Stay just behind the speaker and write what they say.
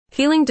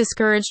Feeling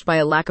discouraged by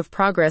a lack of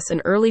progress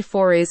in early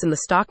forays in the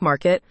stock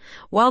market?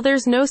 While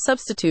there's no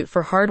substitute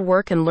for hard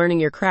work and learning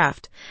your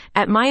craft,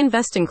 at My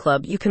Investing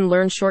Club you can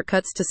learn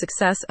shortcuts to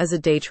success as a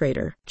day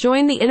trader.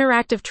 Join the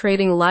interactive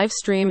trading live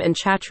stream and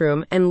chat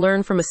room and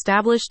learn from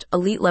established,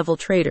 elite-level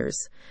traders.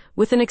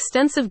 With an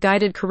extensive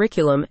guided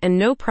curriculum and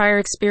no prior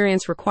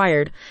experience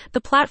required,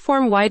 the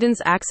platform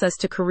widens access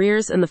to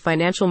careers in the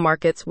financial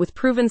markets with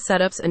proven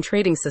setups and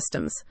trading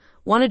systems.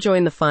 Want to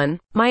join the fun?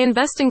 My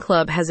Investing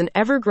Club has an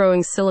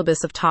ever-growing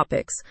syllabus of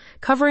topics,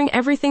 covering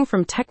everything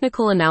from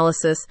technical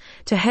analysis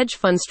to hedge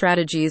fund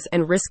strategies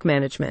and risk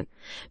management.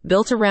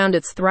 Built around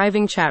its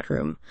thriving chat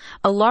room,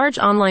 a large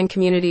online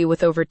community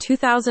with over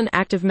 2,000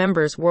 active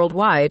members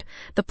worldwide,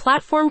 the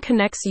platform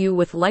connects you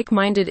with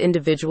like-minded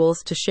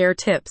individuals to share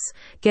tips,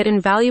 get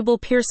invaluable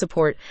peer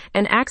support,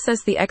 and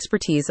access the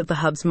expertise of the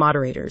Hub's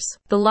moderators.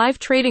 The live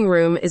trading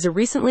room is a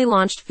recently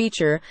launched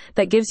feature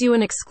that gives you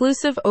an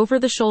exclusive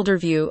over-the-shoulder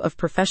view of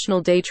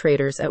professional day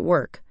traders at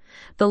work.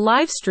 The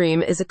live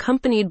stream is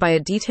accompanied by a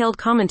detailed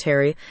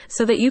commentary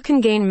so that you can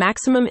gain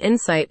maximum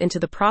insight into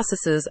the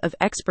processes of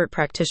expert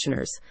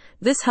practitioners.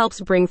 This helps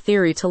bring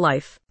theory to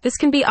life. This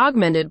can be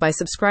augmented by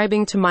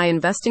subscribing to My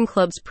Investing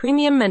Club's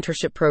premium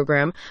mentorship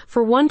program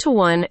for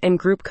one-to-one and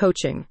group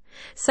coaching.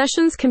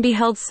 Sessions can be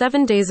held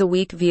 7 days a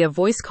week via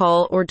voice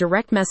call or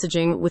direct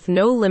messaging with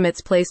no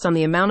limits placed on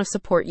the amount of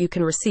support you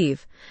can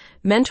receive.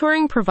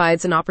 Mentoring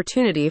provides an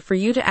opportunity for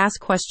you to ask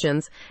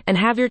questions and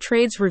have your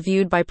trades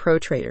reviewed by pro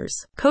traders.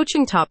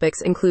 Coaching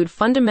topics include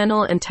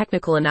fundamental and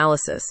technical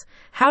analysis,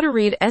 how to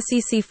read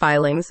SEC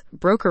filings,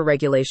 broker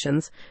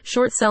regulations,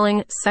 short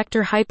selling,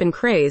 sector hype and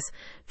craze,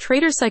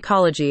 trader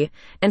psychology,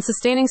 and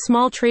sustaining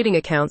small trading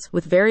accounts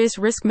with various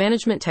risk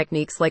management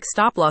techniques like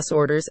stop-loss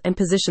orders and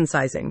position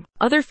sizing.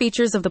 Other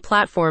features of the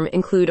platform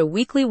include a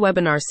weekly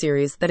webinar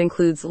series that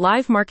includes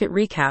live market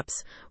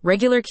recaps,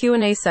 regular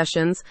Q&A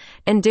sessions,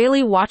 and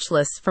daily watch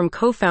lists from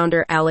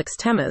co-founder Alex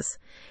Temes.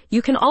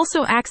 You can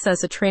also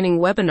access a training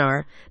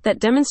webinar that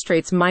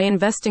demonstrates My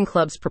Investing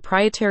Club's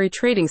proprietary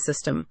trading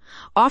system,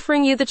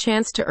 offering you the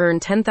chance to earn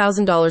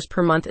 $10,000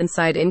 per month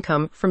inside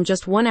income from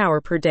just 1 hour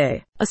per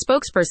day. A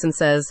spokesperson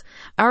says,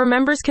 "Our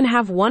members can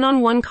have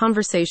one-on-one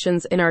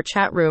conversations in our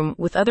chat room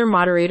with other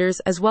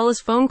moderators as well as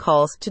phone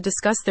calls to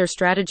discuss their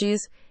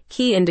strategies,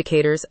 key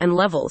indicators and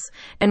levels,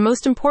 and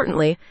most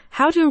importantly,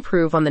 how to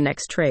improve on the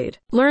next trade.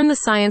 Learn the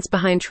science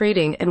behind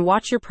trading and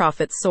watch your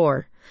profits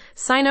soar."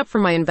 Sign up for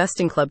My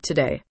Investing Club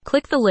today.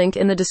 Click the link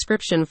in the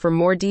description for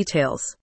more details.